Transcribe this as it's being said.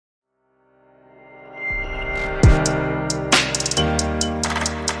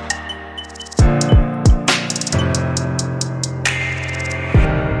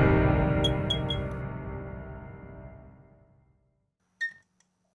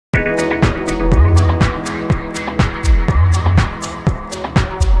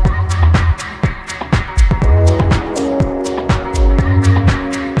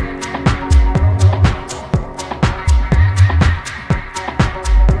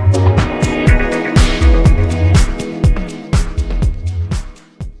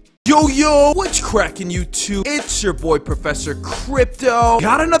Yo, what's cracking YouTube? It's your boy Professor Crypto.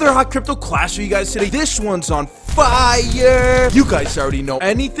 Got another hot crypto class for you guys today. This one's on fire. You guys already know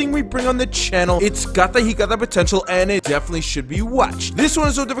anything we bring on the channel, it's got the potential, and it definitely should be watched. This one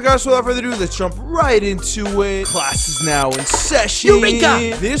is so different, guys, so without further ado, let's jump right into it. Class is now in session.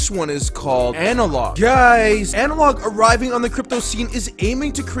 Eureka! This one is called Analog. Guys, Analog arriving on the crypto scene is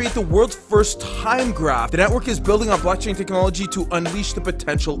aiming to create the world's first time graph. The network is building on blockchain technology to unleash the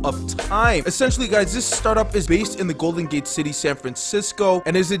potential of time. Essentially, guys, this startup is based in the Golden Gate City, San Francisco,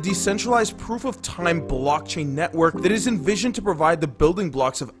 and is a decentralized proof of time blockchain network that is envisioned to provide the building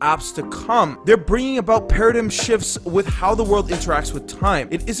blocks of apps to come. They're bringing about paradigm shifts with how the world interacts with time.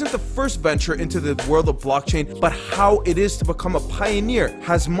 It isn't the first venture into the world of blockchain, but how it is to become a pioneer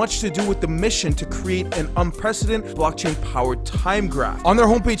has much to do with the mission to create an unprecedented blockchain-powered time graph. On their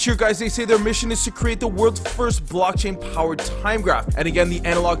homepage here, guys, they say their mission is to create the world's first blockchain-powered time graph. And again, the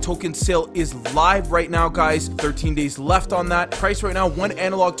Analog token sale is live right now, guys. 13 days left on that. Price right now, one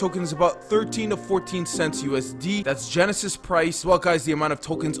Analog token is about 13 to 14 cents USD. That's Genesis price. Well, guys, the amount of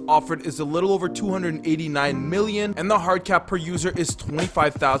tokens offered is a little over 289 million, and the hard cap per user is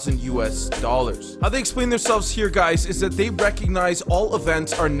 25,000 US dollars. How they explain themselves here, guys, is that they recognize all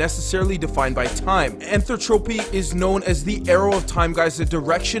events are necessarily defined by time. Entropy is known as the arrow of time, guys. The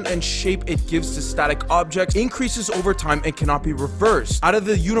direction and shape it gives to static objects increases over time and cannot be reversed. Out of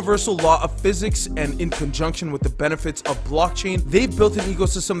the universal law of physics and in conjunction with the benefits of blockchain, they've built an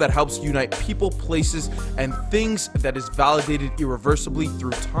ecosystem that helps unite people, places, and things that is validated irreversibly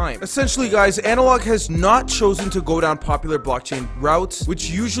through time. Essentially, guys, Analog has not chosen to go down popular blockchain routes, which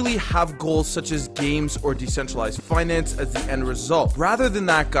usually have goals such as games or decentralized finance as the end result. Rather than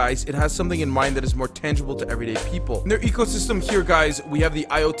that, guys, it has something in mind that is more tangible to everyday people. In their ecosystem here, guys, we have the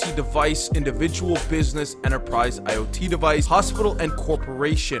IoT device, individual, business, enterprise IoT device, hospital, and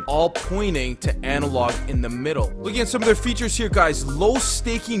corporation, all pointing to Analog in the middle. Looking at some of their features here, guys, low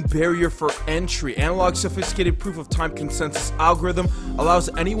staking barrier for entry. Analog's sophisticated proof of time consensus algorithm allows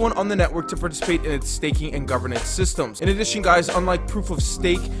anyone on the network to participate in its staking and governance systems. In addition, guys, unlike proof of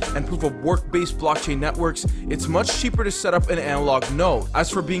stake and proof of work-based blockchain networks, it's much cheaper to set up an Analog node. As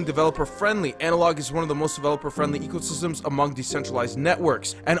for being developer friendly, Analog is one of the most developer friendly ecosystems among decentralized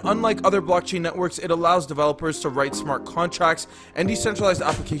networks, and unlike other blockchain networks, it allows developers to write smart contracts and decentralized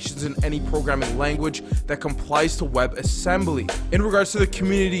applications in any programming language that complies to WebAssembly. In regards to the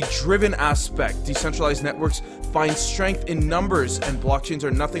community-driven aspect, decentralized networks find strength in numbers, and blockchains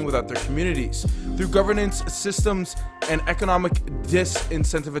are nothing without their communities. Through governance systems and economic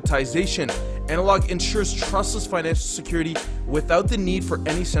disincentivization, Analog ensures trustless financial security without the need for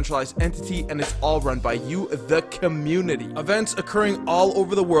any centralized entity, and it's all run by you, the community. Events occurring all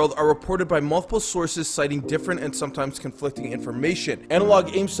over the world are reported by multiple sources citing different and sometimes conflicting information.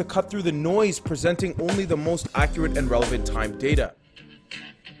 Analog aims to cut through the noise, presenting only the most accurate and relevant time data.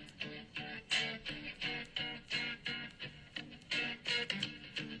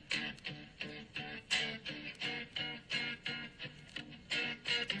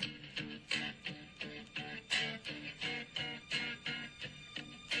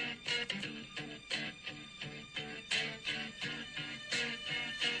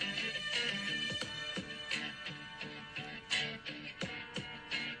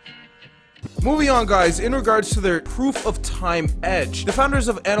 Moving on, guys, in regards to their proof of time edge, the founders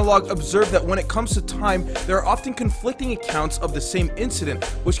of Analog observed that when it comes to time, there are often conflicting accounts of the same incident,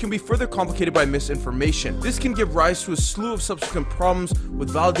 which can be further complicated by misinformation. This can give rise to a slew of subsequent problems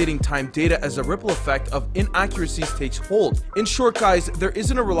with validating time data as a ripple effect of inaccuracies takes hold. In short, guys, there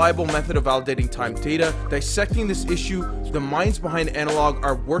isn't a reliable method of validating time data. Dissecting this issue, the minds behind Analog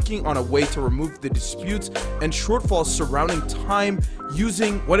are working on a way to remove the disputes and shortfalls surrounding time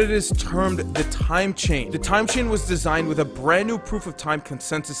using what it is termed the time chain. The time chain was designed with a brand new proof of time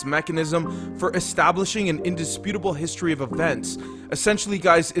consensus mechanism for establishing an indisputable history of events. Essentially,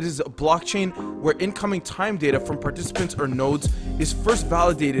 guys, it is a blockchain where incoming time data from participants or nodes is first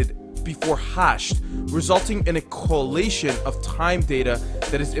validated before hashed, resulting in a collation of time data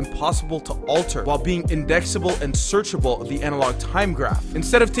that is impossible to alter while being indexable and searchable, the Analog time graph.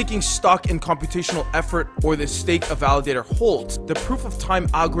 Instead of taking stock in computational effort or the stake a validator holds, the proof of time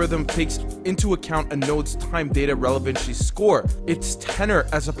algorithm takes into account a node's time data relevancy score, its tenor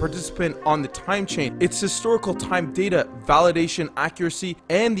as a participant on the time chain, its historical time data, validation accuracy,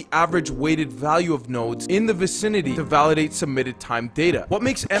 and the average weighted value of nodes in the vicinity to validate submitted time data. What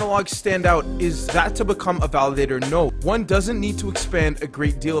makes Analog stand out is that to become a validator node, one doesn't need to expand a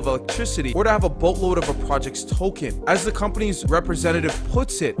great deal of electricity or to have a boatload of a project's token. As the company's representative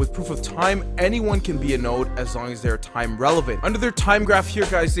puts it, with proof of time, anyone can be a node as long as they're time relevant. Under their time graph here,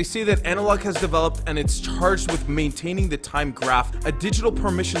 guys, they say that Analog has developed and it's charged with maintaining the time graph, a digital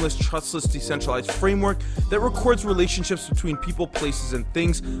permissionless, trustless, decentralized framework that records relationships between people, places, and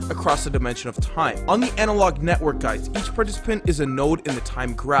things across the dimension of time. On the Analog network, guys, each participant is a node in the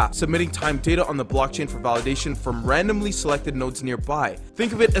time graph, submitting time data on the blockchain for validation from randomly selected nodes nearby.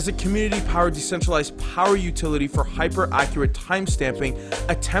 Think of it as a community-powered decentralized power utility for hyper-accurate timestamping,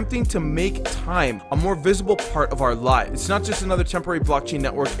 attempting to make time a more visible part of our lives. It's not just another temporary blockchain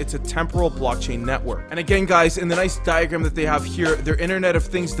network, it's a temporal blockchain network. And again, guys, in the nice diagram that they have here, their Internet of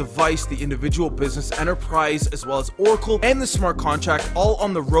Things device, the individual business enterprise, as well as Oracle and the smart contract, all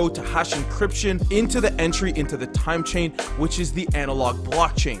on the road to hash encryption into the entry into the time chain, which is the Analog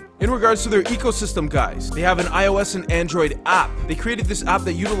blockchain. In regards to their ecosystem, guys, they have an iOS and Android app. They created this app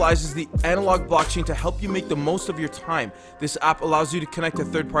that utilizes the Analog blockchain to help you make the most of your time. This app allows you to connect to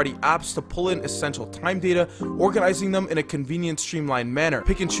third-party apps to pull in essential time data, organizing them in a convenient, streamlined manner.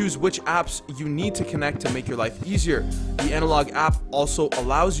 Pick and choose which apps you need to connect to make your life easier. The Analog app also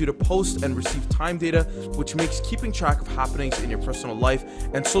allows you to post and receive time data, which makes keeping track of happenings in your personal life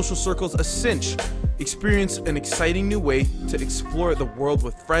and social circles a cinch. Experience an exciting new way to explore the world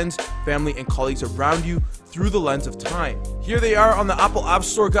with friends, family, and colleagues around you through the lens of time. Here they are on the Apple App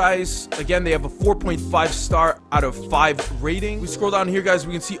Store, guys. Again, they have a 4.5 star out of 5 rating. We scroll down here, guys,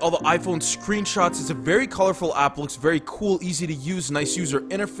 we can see all the iPhone screenshots. It's a very colorful app, looks very cool, easy to use, nice user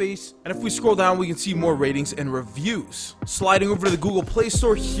interface. And if we scroll down, we can see more ratings and reviews. Sliding over to the Google Play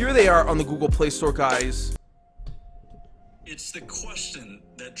Store, here they are on the Google Play Store, guys. It's the question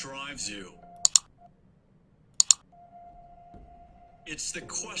that drives you. It's the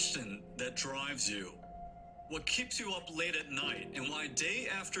question that drives you. What keeps you up late at night, and why day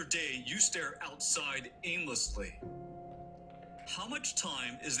after day you stare outside aimlessly? How much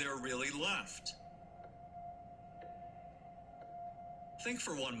time is there really left? Think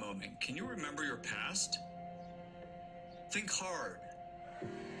for one moment. Can you remember your past? Think hard.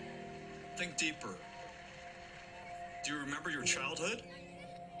 Think deeper. Do you remember your childhood?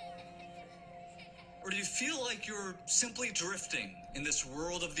 Or do you feel like you're simply drifting in this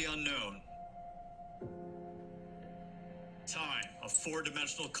world of the unknown? Time, a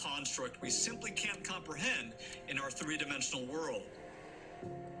four-dimensional construct we simply can't comprehend in our three-dimensional world.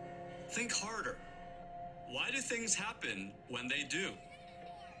 Think harder. Why do things happen when they do?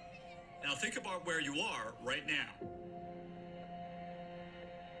 Now think about where you are right now.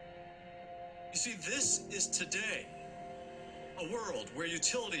 You see, this is today. A world where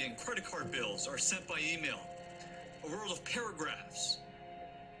utility and credit card bills are sent by email. A world of paragraphs,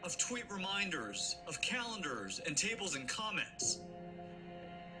 of tweet reminders, of calendars and tables and comments.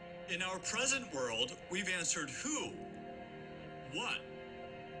 In our present world, we've answered who, what,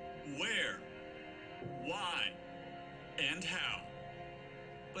 where, why, and how.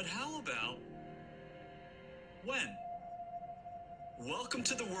 But how about when? Welcome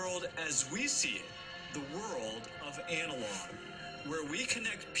to the world as we see it, the world of analog, where we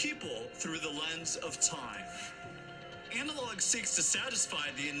connect people through the lens of time. Analog seeks to satisfy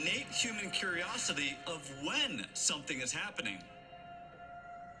the innate human curiosity of when something is happening.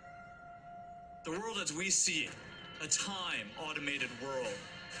 The world as we see it, a time-automated world,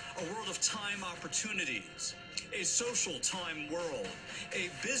 a world of time opportunities, a social time world,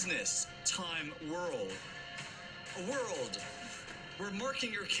 a business time world, a world where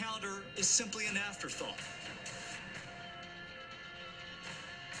marking your calendar is simply an afterthought,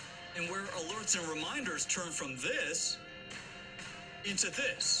 and where alerts and reminders turn from this into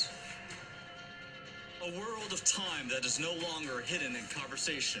this. A world of time that is no longer hidden in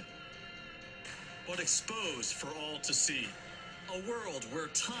conversation, but exposed for all to see. A world where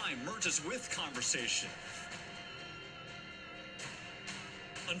time merges with conversation.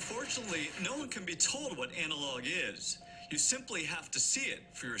 Unfortunately, no one can be told what analog is. You simply have to see it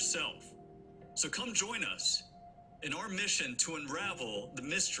for yourself. So come join us in our mission to unravel the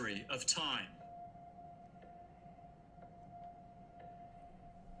mystery of time.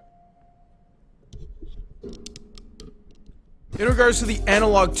 In regards to the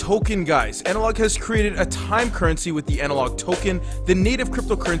Analog token, guys, Analog has created a time currency with the Analog token, the native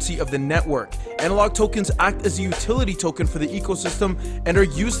cryptocurrency of the network. Analog tokens act as a utility token for the ecosystem and are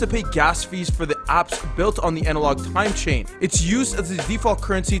used to pay gas fees for the apps built on the Analog time chain. It's used as the default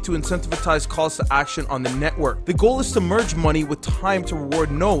currency to incentivize calls to action on the network. The goal is to merge money with time to reward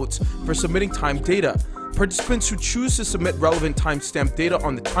nodes for submitting time data. Participants who choose to submit relevant timestamp data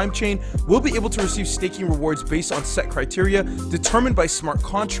on the time chain will be able to receive staking rewards based on set criteria determined by smart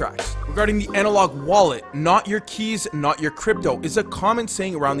contracts. Regarding the analog wallet, not your keys, not your crypto, is a common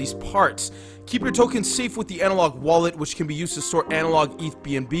saying around these parts. Keep your tokens safe with the analog wallet, which can be used to store analog ETH,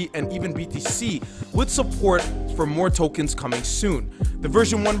 BNB, and even BTC, with support for more tokens coming soon. The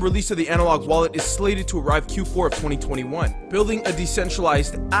version 1 release of the analog wallet is slated to arrive Q4 of 2021. Building a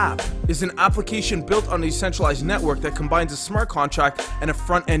decentralized app is an application built on a decentralized network that combines a smart contract and a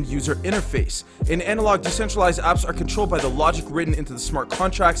front-end user interface. In analog, decentralized apps are controlled by the logic written into the smart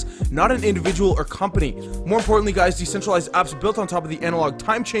contracts, not an individual or company. More importantly, guys, decentralized apps built on top of the analog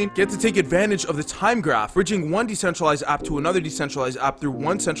time chain get to take advantage of the Timegraph, bridging one decentralized app to another decentralized app through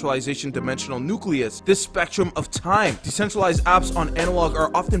one centralization dimensional nucleus, this spectrum of time. Decentralized apps on analog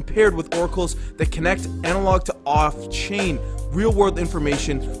are often paired with oracles that connect analog to off-chain real-world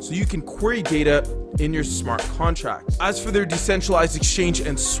information so you can query data in your smart contract. As for their decentralized exchange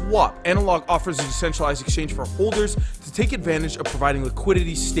and swap, Analog offers a decentralized exchange for holders to take advantage of providing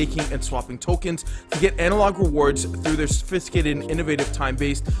liquidity, staking, and swapping tokens to get analog rewards through their sophisticated and innovative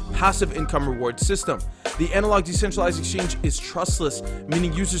time-based passive income reward system. The Analog decentralized exchange is trustless,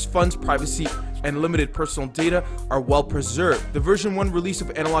 meaning users' funds, privacy, and limited personal data are well preserved. The version 1 release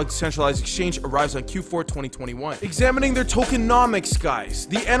of Analog Decentralized Exchange arrives on Q4 2021. Examining their tokenomics, guys.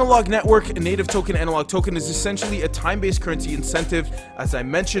 The Analog Network native token Analog token is essentially a time-based currency incentive. As I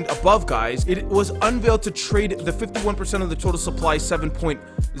mentioned above, guys, it was unveiled to trade the 51% of the total supply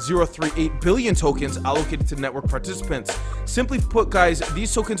 7.038 billion tokens allocated to network participants. Simply put, guys,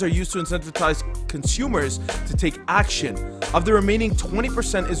 these tokens are used to incentivize consumers to take action. Of the remaining,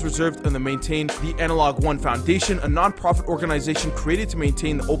 20% is reserved and maintained the Analog One Foundation, a non-profit organization created to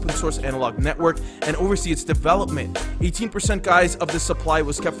maintain the open source analog network and oversee its development. 18%, guys, of the supply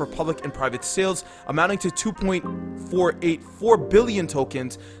was kept for public and private sales, amounting to 2.484 billion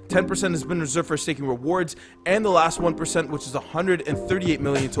tokens. 10% has been reserved for staking rewards, and the last 1%, which is 138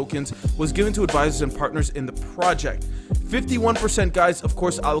 million tokens, was given to advisors and partners in the project. 51%, guys, of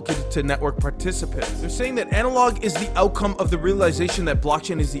course, allocated to network participants. They're saying that Analog is the outcome of the realization that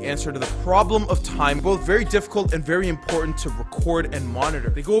blockchain is the answer to the problem of time, both very difficult and very important to record and monitor.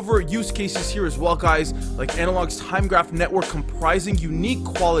 They go over use cases here as well, guys, like Analog's Timegraph network comprising unique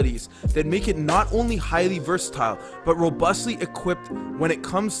qualities that make it not only highly versatile, but robustly equipped when it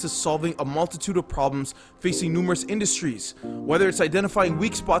comes to solving a multitude of problems facing numerous industries. Whether it's identifying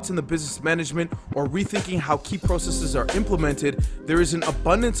weak spots in the business management or rethinking how key processes are implemented, there is an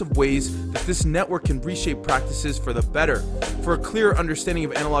abundance of ways that this network can reshape practices for the better. For a clearer understanding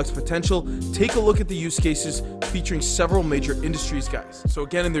of Analog's potential, take a look at the use cases featuring several major industries, guys. So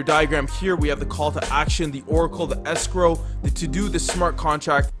again, in their diagram here, we have the call to action, the oracle, the escrow, the to-do, the smart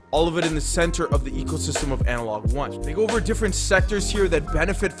contract, all of it in the center of the ecosystem of Analog One. They go over different sectors here that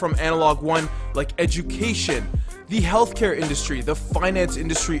benefit from Analog One, like education, the healthcare industry, the finance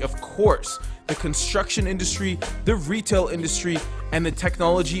industry, of course, the construction industry, the retail industry, and the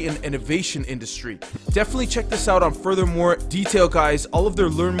technology and innovation industry. Definitely check this out on furthermore detail, guys. All of their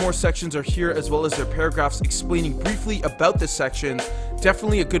learn more sections are here, as well as their paragraphs explaining briefly about the section.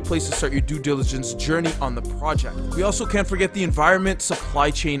 Definitely a good place to start your due diligence journey on the project. We also can't forget the environment,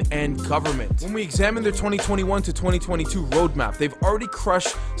 supply chain, and government. When we examine their 2021 to 2022 roadmap, they've already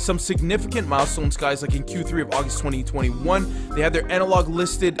crushed some significant milestones, guys, like in Q3 of August 2021. They had their Analog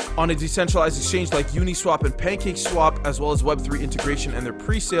listed on a decentralized exchange like Uniswap and PancakeSwap, as well as Web3 integration and their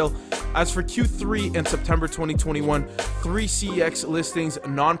pre-sale. As for Q3 and September 2021, 3 CEX listings,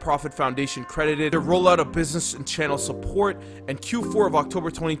 non-profit foundation credited, their rollout of business and channel support, and Q4 of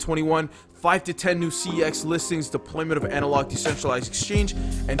October 2021, 5 to 10 new CEX listings, deployment of Analog Decentralized Exchange,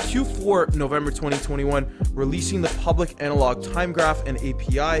 and Q4 November 2021, releasing the public Analog Timegraph and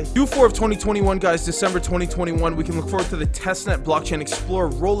API. Q4 of 2021, guys, December 2021, we can look forward to the Testnet Blockchain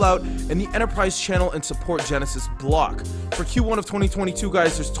Explorer rollout and the Enterprise Channel and Support Genesis block. For Q1 of 2022,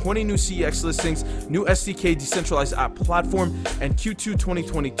 guys, there's 20 new CEX listings, new SDK decentralized app platform, and Q2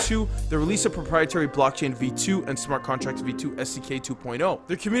 2022, the release of proprietary blockchain V2 and smart contracts V2 SDK 2.0.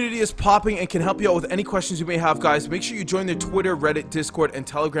 Their community is popping and can help you out with any questions you may have, guys. Make sure you join their Twitter, Reddit, Discord, and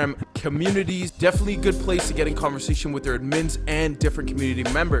Telegram communities. Definitely a good place to get in conversation with their admins and different community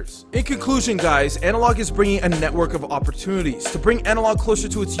members. In conclusion, guys, Analog is bringing a network of opportunities. To bring Analog closer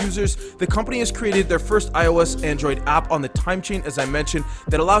to its users, the company has created their first iOS Android app on the time chain, as I mentioned,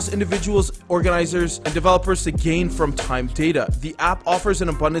 that allows individuals, organizers, and developers to gain from time data. The app offers an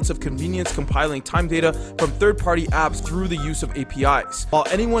abundance of convenience compiling time data from third-party apps through the use of APIs. While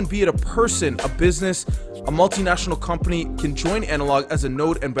anyone, be it a person person, a business, a multinational company can join Analog as a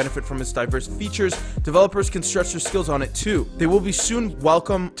node and benefit from its diverse features. Developers can stretch their skills on it too. They will be soon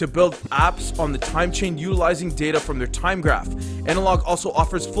welcome to build apps on the time chain utilizing data from their Timegraph. Analog also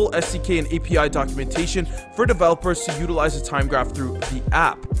offers full SDK and API documentation for developers to utilize the Timegraph through the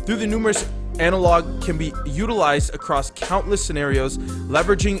app. Through the numerous Analog can be utilized across countless scenarios,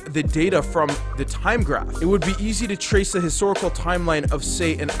 leveraging the data from the Timegraph. It would be easy to trace the historical timeline of,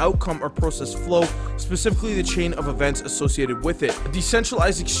 say, an outcome or process flow, specifically the chain of events associated with it. A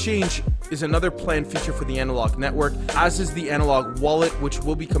decentralized exchange is another planned feature for the Analog network, as is the Analog wallet, which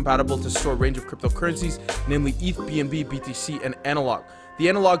will be compatible to store a range of cryptocurrencies, namely ETH, BNB, BTC, and Analog. The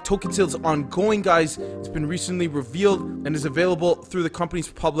Analog token sale is ongoing, guys. It's been recently revealed and is available through the company's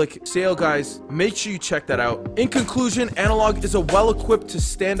public sale, guys. Make sure you check that out. In conclusion, Analog is a well-equipped to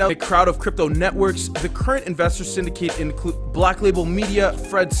stand out in a crowd of crypto networks. The current investor syndicate include Black Label Media,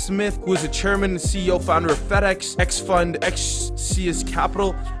 Fred Smith, who is the chairman and CEO founder of FedEx, X Fund, XCS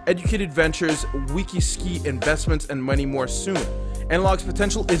Capital, Educated Ventures, Wikiski Investments, and many more soon. Analog's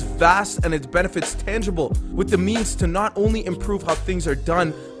potential is vast and its benefits tangible, with the means to not only improve how things are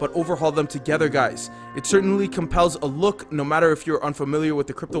done, but overhaul them together, guys. It certainly compels a look, no matter if you're unfamiliar with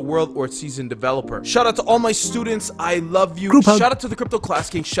the crypto world or a seasoned developer. Shout out to all my students, I love you. Shout out to the Crypto Class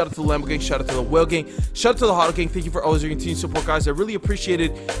Gang, shout out to the Lambo Gang, shout out to the Whale Gang, shout out to the Hodl Gang. Thank you for always your continued support, guys. I really appreciate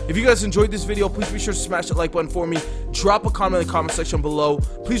it. If you guys enjoyed this video, please be sure to smash that like button for me. Drop a comment in the comment section below.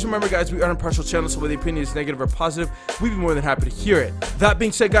 Please remember, guys, we are an impartial channel, so whether the opinion is negative or positive, we'd be more than happy to hear it. That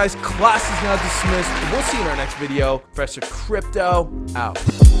being said, guys, class is now dismissed. We'll see you in our next video. Professor Crypto out.